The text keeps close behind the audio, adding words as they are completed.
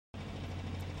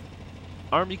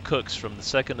Army cooks from the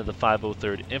 2nd of the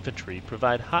 503rd Infantry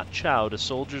provide hot chow to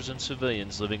soldiers and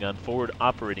civilians living on Forward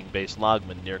Operating Base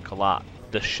Lagman near Kalat.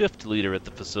 The shift leader at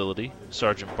the facility,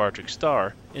 Sergeant Bartrick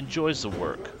Starr, enjoys the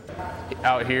work.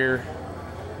 Out here,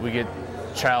 we get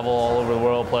travel all over the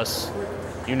world, plus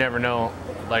you never know.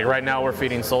 Like right now we're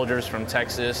feeding soldiers from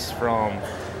Texas, from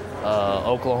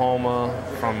Oklahoma,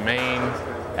 from Maine,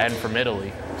 and from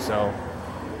Italy.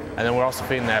 And then we're also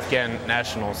feeding the Afghan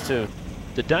nationals too.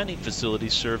 The dining facility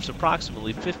serves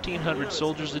approximately 1,500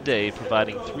 soldiers a day,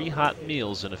 providing 3 hot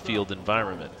meals in a field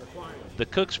environment. The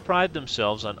cooks pride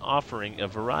themselves on offering a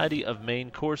variety of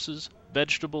main courses,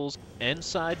 vegetables, and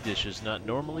side dishes not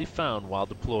normally found while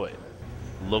deployed.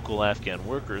 Local Afghan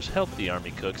workers help the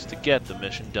Army cooks to get the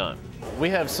mission done. We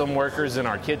have some workers in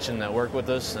our kitchen that work with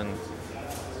us, and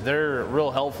they're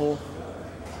real helpful.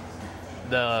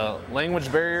 The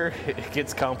language barrier, it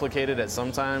gets complicated at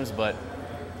some times, but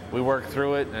we work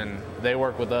through it, and they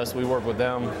work with us, we work with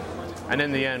them, and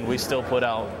in the end, we still put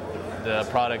out the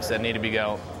products that need to be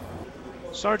out.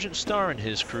 Sergeant Starr and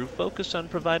his crew focus on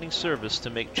providing service to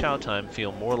make chow time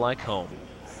feel more like home.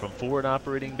 From Forward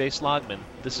Operating Base Lagman,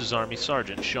 this is Army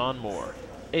Sergeant Sean Moore,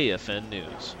 AFN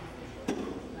News.